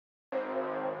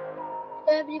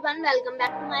everyone, welcome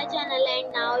back to my channel,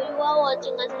 and now you are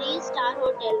watching a 3-star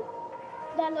hotel.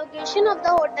 The location of the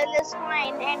hotel is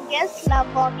fine and guests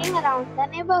love walking around the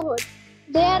neighborhood.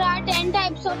 There are 10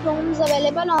 types of rooms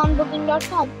available on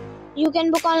booking.com. You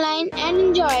can book online and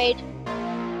enjoy it.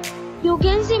 You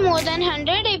can see more than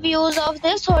 100 reviews of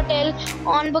this hotel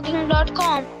on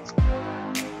booking.com.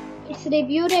 Its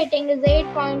review rating is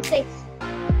 8.6,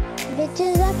 which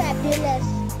is a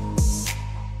fabulous.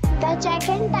 The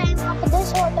check-in time of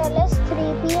this hotel is 3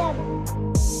 p.m.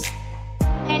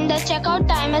 and the check-out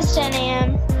time is 10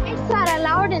 a.m. Pets are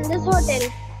allowed in this hotel.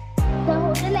 The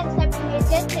hotel accepts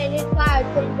major credit cards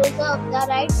and reserves the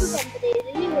right to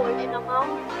temporarily hold an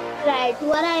amount prior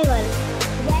to arrival.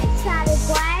 Guests are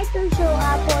required to show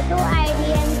a photo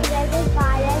ID and credit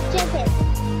card at check-in.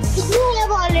 If you have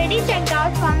already checked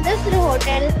out from this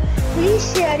hotel,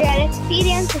 please share your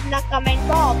experience in the comment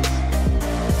box.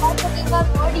 For booking or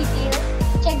more details,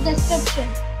 check description.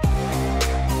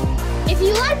 If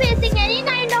you are facing any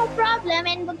kind of problem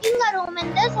in booking a room in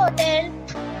this hotel,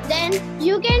 then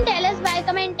you can tell us by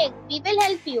commenting. We will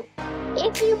help you.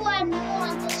 If you are new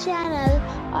on this channel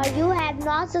or you have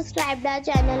not subscribed our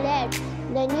channel yet,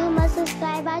 then you must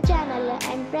subscribe our channel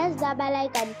and press the bell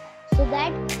icon so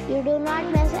that you do not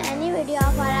miss any video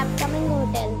of our upcoming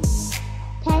hotel.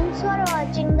 Thanks for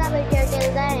watching the video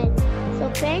till the end. So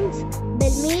friends,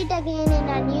 we'll meet again in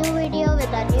a new video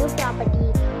with a new property.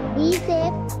 Be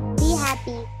safe, be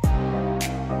happy.